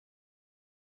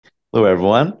Hello,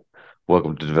 everyone.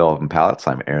 Welcome to Developing Palettes.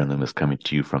 I'm Aaron Loomis coming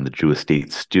to you from the Drew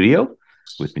Estate Studio.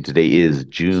 With me today is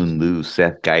June, Lou,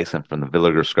 Seth Geis, and from the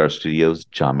Villager Scar Studios,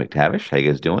 John McTavish. How you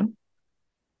guys doing?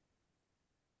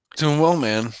 Doing well,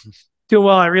 man. Doing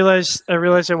well. I realized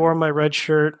I wore my red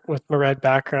shirt with my red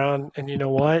background, and you know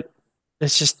what?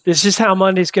 It's just how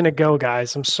Monday's gonna go,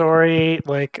 guys. I'm sorry.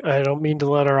 Like I don't mean to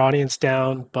let our audience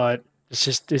down, but it's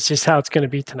just how it's gonna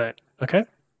be tonight. Okay?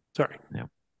 Sorry. Yeah.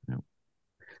 Yeah.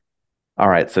 All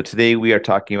right. So today we are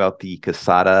talking about the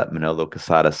Manolo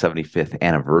Casada 75th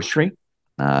anniversary.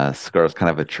 Cigar is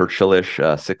kind of a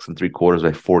Churchillish 6 3/4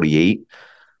 by 48.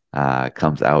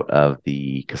 Comes out of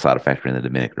the Casada factory in the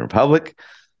Dominican Republic.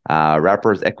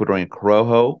 Wrapper is Ecuadorian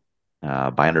Corojo.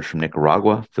 Binder's from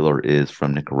Nicaragua. Filler is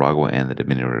from Nicaragua and the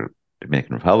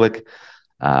Dominican Republic.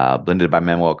 Blended by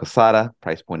Manuel Casada.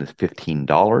 Price point is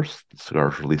 $15. The cigar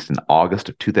was released in August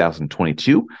of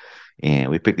 2022.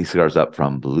 And we picked these cigars up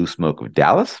from Blue Smoke of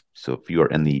Dallas. So if you are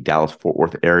in the Dallas-Fort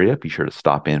Worth area, be sure to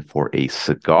stop in for a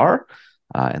cigar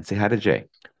and say hi to Jay.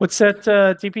 What's that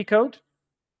DP code?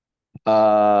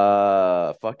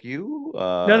 Fuck you.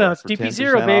 No, it's For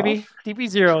DP0, 10% baby. off.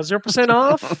 DP0, 0%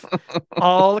 off.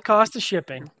 All the cost of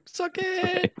shipping. Suck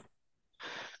it.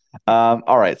 Right.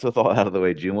 All right. So with all out of the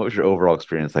way, June, what was your overall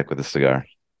experience like with the cigar?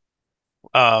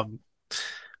 Um,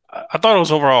 I thought it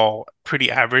was overall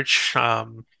pretty average.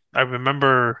 I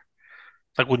remember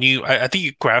like when I think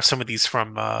you grabbed some of these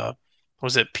from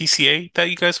was it PCA that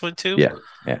you guys went to? Yeah,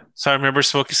 yeah. So I remember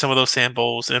smoking some of those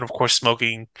samples and of course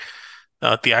smoking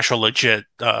the actual legit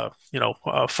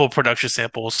full production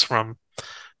samples from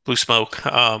Blue Smoke.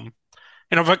 I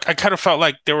kind of felt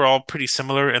like they were all pretty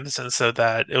similar in the sense of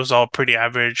that it was all pretty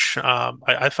average.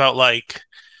 I felt like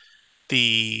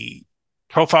the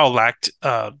profile lacked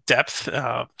depth.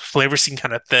 Flavor seemed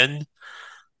kind of thin.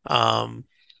 Um,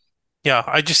 yeah,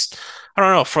 I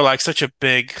don't know, for like such a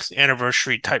big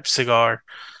anniversary type cigar,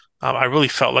 I really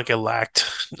felt like it lacked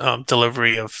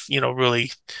delivery of,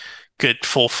 really good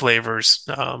full flavors.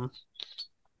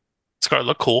 Cigar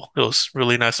looked cool. It was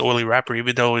really nice oily wrapper,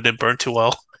 even though it didn't burn too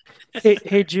well.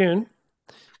 Hey, June.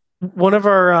 One of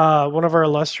our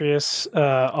illustrious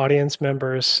audience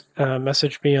members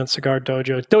messaged me on Cigar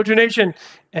Dojo Nation,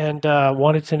 and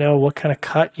wanted to know what kind of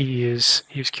cut you use.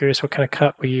 He was curious what kind of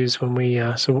cut we use when we.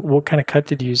 So, what kind of cut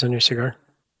did you use on your cigar?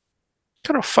 What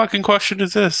kind of fucking question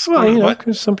is this? Well, What?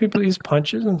 because some people use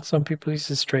punches and some people use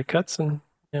the straight cuts, and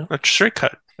you know, A straight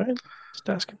cut. right? Just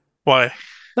asking. Why?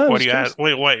 No, I'm Why do just you ask?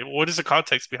 curious. Wait. What is the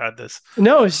context behind this?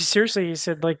 No, seriously, he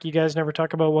said like you guys never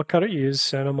talk about what cut you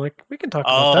use, and I'm like, we can talk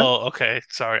about that. Oh, okay.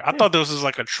 Sorry. I Yeah. thought this was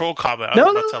like a troll comment. I was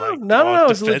No, no, about to no, like no, go no, on no.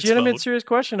 It's a defense legitimate, mode. serious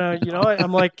question.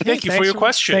 I'm like, hey, Thank you for your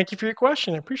question. thank you for your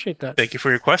question. I appreciate that. Thank you for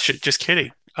your question. Just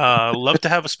kidding. Love to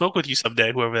have a smoke with you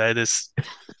someday, whoever that is.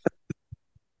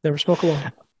 Never smoke alone.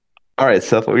 All right,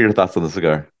 Seth, what were your thoughts on the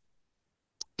cigar?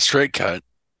 Straight cut.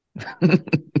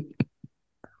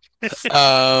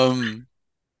 Um,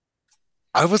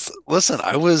 I was,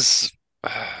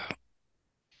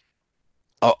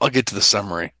 I'll get to the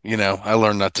summary. I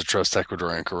learned not to trust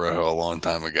Ecuadorian Corojo a long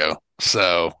time ago.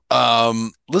 So,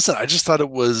 listen, I just thought it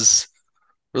was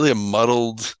really a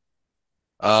muddled,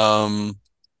 um,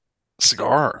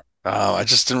 cigar. I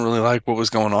just didn't really like what was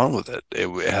going on with it. It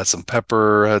had some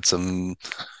pepper, had some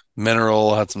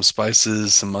mineral, had some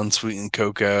spices, some unsweetened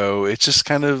cocoa. It just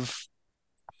kind of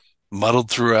muddled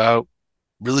throughout,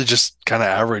 really just kind of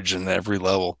average in every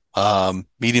level.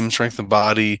 Medium strength and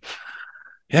body.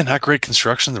 Yeah, not great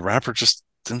construction. The wrapper just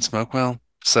didn't smoke well.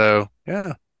 So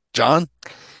yeah. John,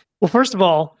 Well, first of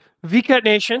all, VCut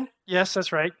Nation. Yes,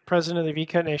 that's right. President of the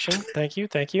VCut Nation. Thank you.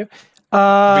 Thank you.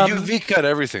 but you Um, V cut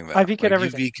everything I though. VCut Like you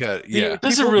everything. V cut, The yeah.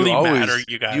 Doesn't people, You really matter, always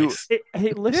you you guys. hey, Yeah,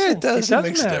 it listen, it does. It does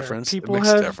makes a matter. difference. It People makes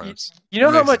a have. difference. You It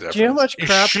know how makes a much? Do you know how difference. much It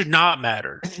crap? should not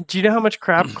matter. Do you know how much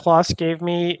crap Kloss gave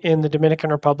me in the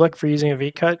Dominican Republic for using a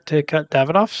VCut to cut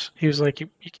Davidoffs? He was like, "You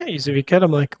can't use a VCut."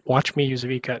 I'm like, "Watch me use a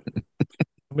VCut.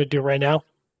 I'm gonna do it right now.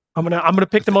 I'm gonna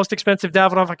pick the most expensive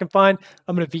Davidoff I can find.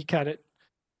 I'm gonna VCut it.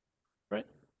 Right,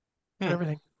 and Hmm.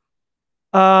 everything."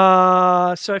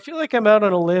 So I feel like I'm out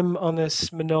on a limb on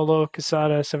this Manolo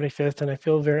Casada 75th, and I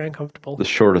feel very uncomfortable. The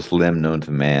shortest limb known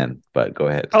to man, but go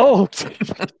ahead. Oh,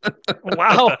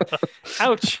 wow.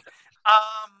 Ouch.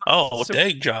 Um, Oh, so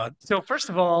dang, John. so first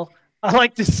of all, I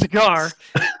like this cigar.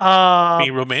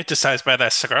 Being romanticized by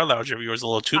that cigar lounge of yours a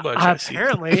little too much, I see.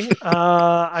 Apparently,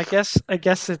 I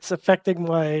guess it's affecting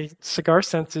my cigar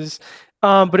senses.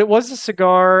 But it was a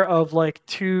cigar of like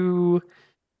two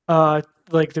uh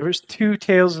like there was two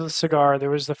tails of the cigar. There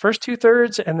was the first two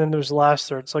thirds and then there was the last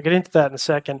third. So I'll get into that in a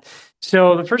second.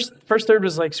 So the first third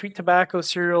was like sweet tobacco,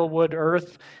 cereal, wood,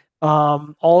 earth.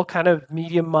 all kind of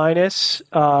medium minus,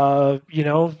 like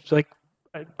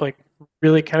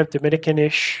really kind of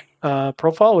Dominican-ish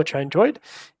profile, which I enjoyed,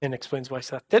 and explains why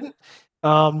Seth didn't.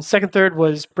 Second third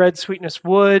was bread, sweetness,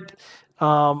 wood.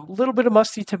 A little bit of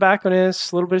musty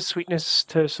tobacconess, a little bit of sweetness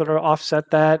to sort of offset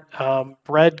that.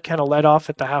 Bread kind of led off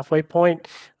at the halfway point.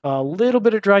 A little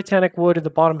bit of dry tannic wood in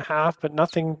the bottom half, but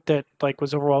nothing that like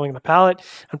was overwhelming the palate.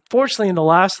 Unfortunately, in the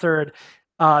last third,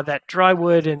 that dry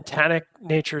wood and tannic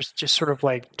natures just sort of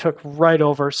like took right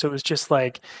over. So it was just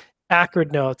like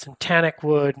acrid notes and tannic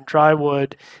wood and dry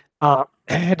wood. I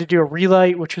had to do a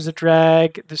relight, which was a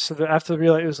drag. After the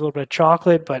relight, it was a little bit of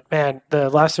chocolate, but man, the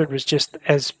last third was just,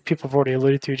 as people have already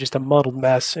alluded to, just a muddled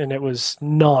mess, and it was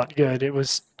not good. It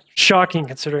was shocking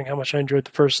considering how much I enjoyed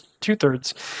the first two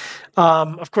thirds.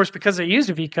 Of course, because I used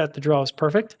a V-cut, the draw was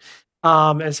perfect.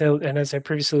 As I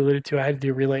previously alluded to, I had to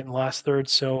do a relight in the last third,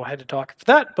 so I had to talk for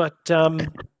that. But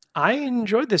I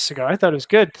enjoyed this cigar. I thought it was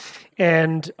good,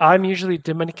 and I'm usually a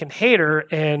Dominican hater,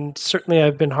 and certainly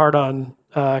I've been hard on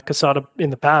Casada in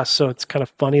the past, so it's kind of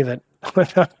funny that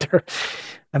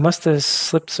I must have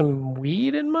slipped some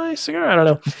weed in my cigar. I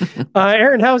don't know.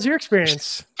 Aaron, how was your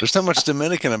experience? There's not much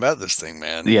Dominican about this thing,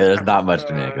 man. Yeah, there's not much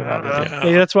Dominican about this.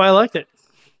 Maybe that's why I liked it.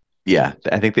 Yeah,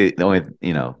 I think they only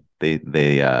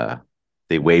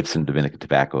they waved some Dominican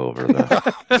tobacco over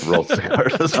the rolled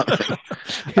cigars or something.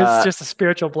 It's just a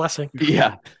spiritual blessing.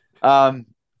 Yeah.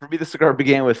 For me, the cigar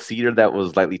began with cedar that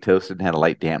was lightly toasted and had a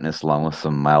light dampness, along with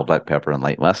some mild black pepper and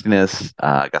light mustiness.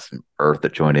 Got some earth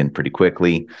that joined in pretty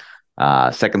quickly.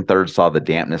 Second, third saw the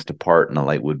dampness depart and the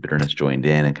light wood bitterness joined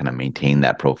in and kind of maintained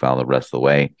that profile the rest of the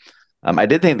way. I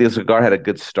did think the cigar had a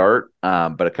good start,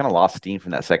 but it kind of lost steam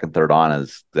from that second, third on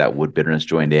as that wood bitterness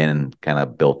joined in and kind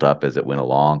of built up as it went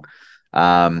along.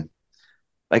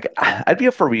 Like I'd be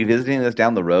up for revisiting this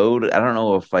down the road. I don't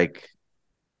know if like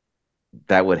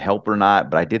that would help or not,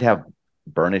 but I did have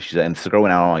burn issues, and the cigar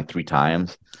went out only 3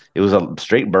 times. It was a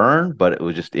straight burn, but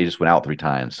it just went out 3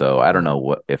 times. So I don't know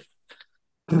what Maybe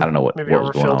what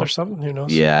was going overfilled on. or something. Who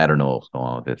knows? Yeah, I don't know what's going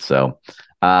on with it. So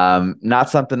not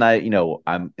something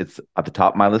it's at the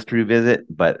top of my list to revisit,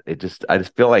 but I just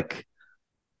feel like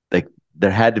there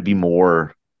had to be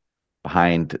more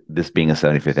behind this being a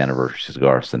 75th anniversary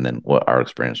cigar than what our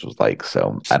experience was like.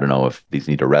 So I don't know if these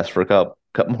need to rest for a couple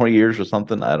more years or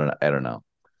something. I don't know.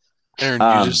 Aaron,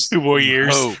 you just 2 more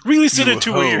years. Release it in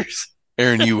 2 more years.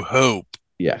 Aaron, you hope.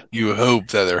 Yeah. You hope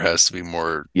that there has to be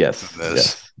more. Yes. than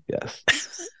this. Yes.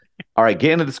 All right,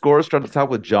 getting into the scores. Start at the top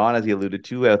with John, as he alluded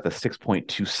to, at the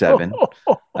 6.27.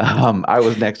 I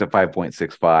was next at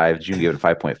 5.65. June gave it a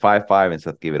 5.55, and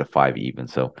Seth gave it a 5 even.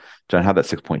 So, John, how'd that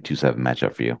 6.27 match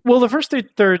up for you? Well, the first 3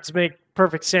 thirds make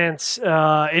perfect sense.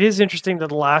 It is interesting that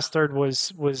the last third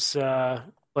was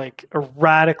like a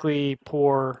radically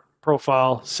poor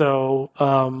profile. So,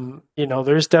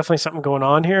 there's definitely something going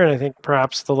on here, and I think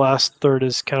perhaps the last third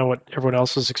is kind of what everyone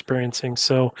else was experiencing.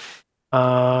 So,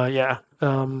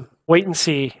 wait and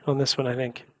see on this one, I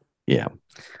think. Yeah.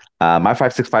 My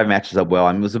 5.65 matches up well.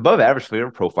 I mean, it was above average flavor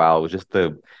profile. It was just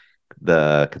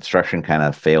the construction kind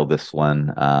of failed this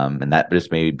one. And that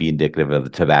just may be indicative of the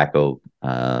tobacco,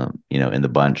 in the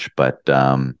bunch. But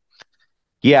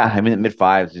yeah, I mean, at mid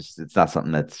 5s, it's not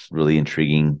something that's really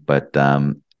intriguing. But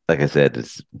like I said, and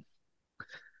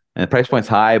the price point's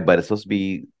high, but it's supposed to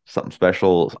be something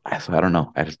special. So I don't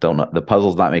know. I just don't know. The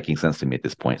puzzle's not making sense to me at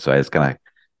this point. So I just kind of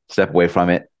step away from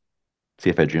it, see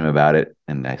if I dream about it,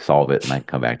 and I solve it, and I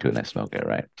come back to it and I smoke it,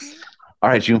 right? All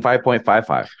right, June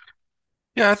 5.55.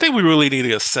 Yeah, I think we really need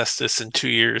to assess this in 2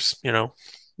 years,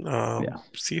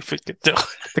 see if it can do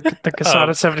The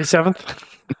Casada 77th.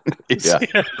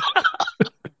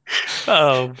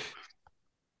 Yeah.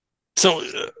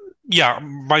 Yeah,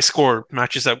 my score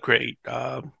matches up great.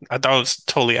 I thought it was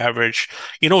totally average.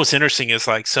 You know what's interesting is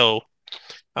so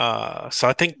I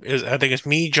think it's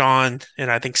me, John,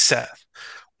 and I think Seth.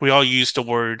 We all used the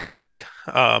word.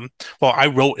 Well, I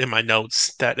wrote in my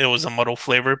notes that it was a muddle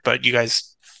flavor, but you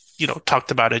guys,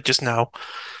 talked about it just now.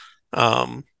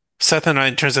 Seth and I,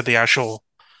 in terms of the actual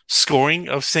scoring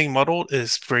of saying muddled,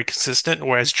 is very consistent.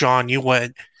 Whereas John, you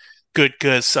went good,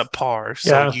 subpar.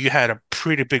 So you had a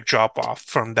pretty big drop off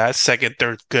from that second,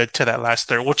 third, good to that last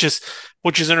third, which is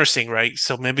interesting, right?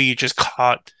 So maybe you just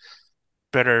caught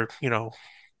better, you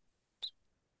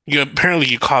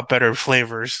caught better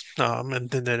flavors, and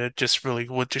then it just really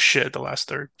went to shit the last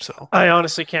third. So I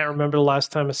honestly can't remember the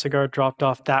last time a cigar dropped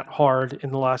off that hard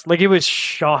in the last. Like, it was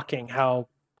shocking how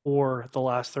poor the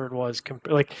last third was.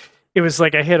 Like, it was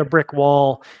like I hit a brick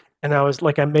wall, and I was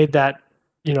like, I made that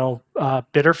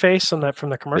bitter face on that from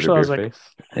the commercial. Bitter I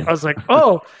face. was like,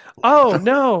 oh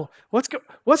no,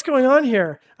 what's going on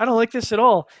here? I don't like this at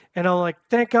all. And I'm like,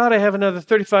 thank God I have another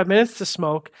 35 minutes to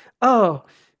smoke. Oh,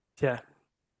 yeah.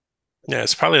 Yeah,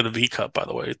 it's probably the V cup, by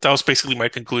the way. That was basically my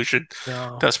conclusion.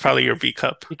 No, That's probably your V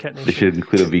cup. V-cut They nation. should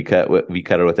include a V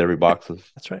cutter with every box of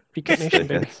That's right. V-cut nation,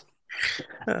 baby.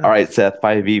 All right, Seth,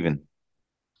 5 even.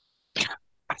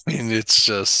 I mean, it's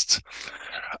just.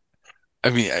 I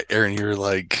mean, Aaron, you're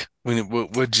like,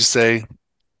 what'd you say?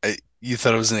 You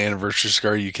thought it was an anniversary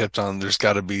scar. You kept on. There's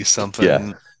got to be something.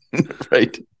 Yeah.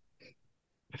 Right.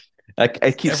 I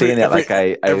keep saying that like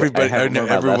I haven't learned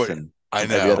my lesson. I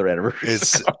know. Every other anniversary.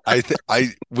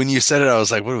 When you said it, I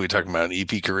was like, what are we talking about? An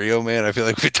EP Carrillo, man? I feel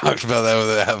like we talked about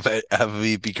that with half of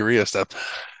EP Carrillo stuff.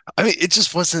 I mean, it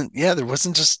just wasn't. Yeah, there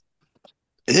wasn't just.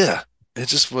 Yeah, it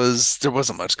just was. There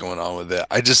wasn't much going on with it.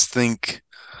 I just think.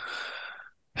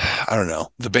 I don't know.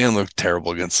 The band looked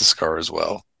terrible against the Scar as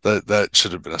well. That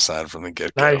should have been a sign from the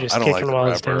get go. Now you're just I don't kicking like while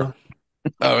the it's rapper. down.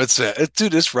 Oh,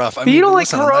 dude, it's rough. I But mean, you don't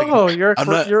like listen, Corojo. You're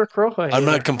a Corojo I'm hater.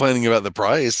 not complaining about the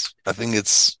price. I think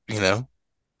it's,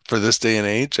 for this day and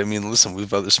age. I mean, listen,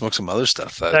 we've smoked some other stuff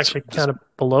It's that's actually kind of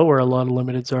below where a lot of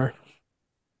limiteds are.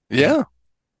 yeah.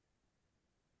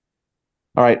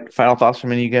 All right, final thoughts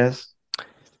from any of you guys?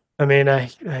 I mean, I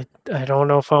don't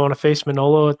know if I want to face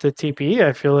Manolo at the TPE.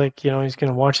 I feel like, he's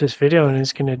going to watch this video and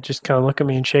he's going to just kind of look at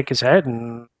me and shake his head,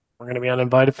 and we're going to be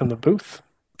uninvited from the booth.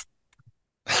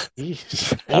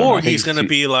 Jeez. Or he's going to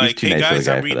be like, too hey nice of a guys,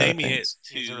 guy I'm for that, I renaming think.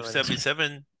 it to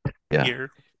 77 Yeah. here.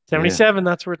 77,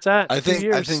 that's where it's at. I 2 think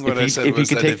years. what I said If you was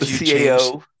can that take the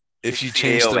CAO, if you the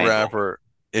change CAO the angle. rapper,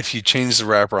 if you change the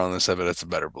rapper on this of it, it's a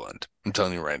better blend. I'm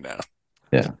telling you right now.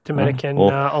 Yeah. Dominican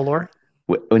Well, Allure.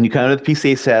 when you come to the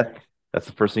PCA, Seth, that's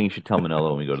the first thing you should tell Manolo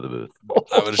when we go to the booth.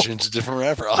 I would have changed a different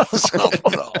rapper. I'll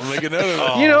make a note of it.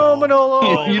 Oh. Manolo.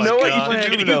 Oh You my know what God. you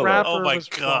should do, The Manolo. rapper Oh my was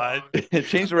God. wrong.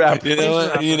 Change the rapper. You know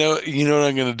what? You know what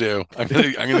I'm gonna do? I'm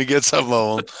gonna get some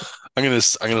of them. I'm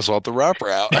gonna swap the rapper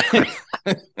out.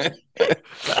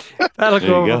 That'll There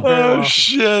go you over go. very well.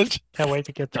 Shit! Can't wait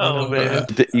to get there. Oh, man.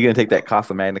 You gonna take that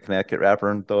Casa Magna Connecticut rapper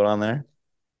and throw it on there?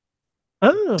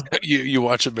 Oh. You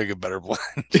watch it make a better blend.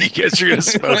 You guys are gonna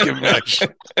smoke it much.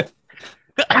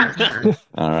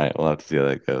 All right, we'll have to see how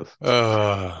that goes.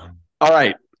 Uh, All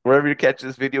right. Wherever you catch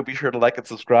this video, be sure to like and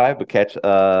subscribe. But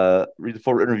read the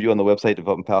full written review on the website,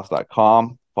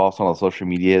 developmentpalace.com. Follow us on all the social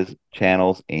media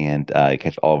channels, and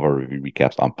catch all of our review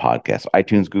recaps on podcasts,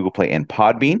 iTunes, Google Play, and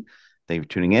Podbean. Thank you for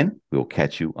tuning in. We will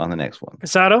catch you on the next one.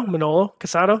 Casado, Manolo,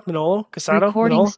 Casado, Manolo, Casado, Recording Manolo.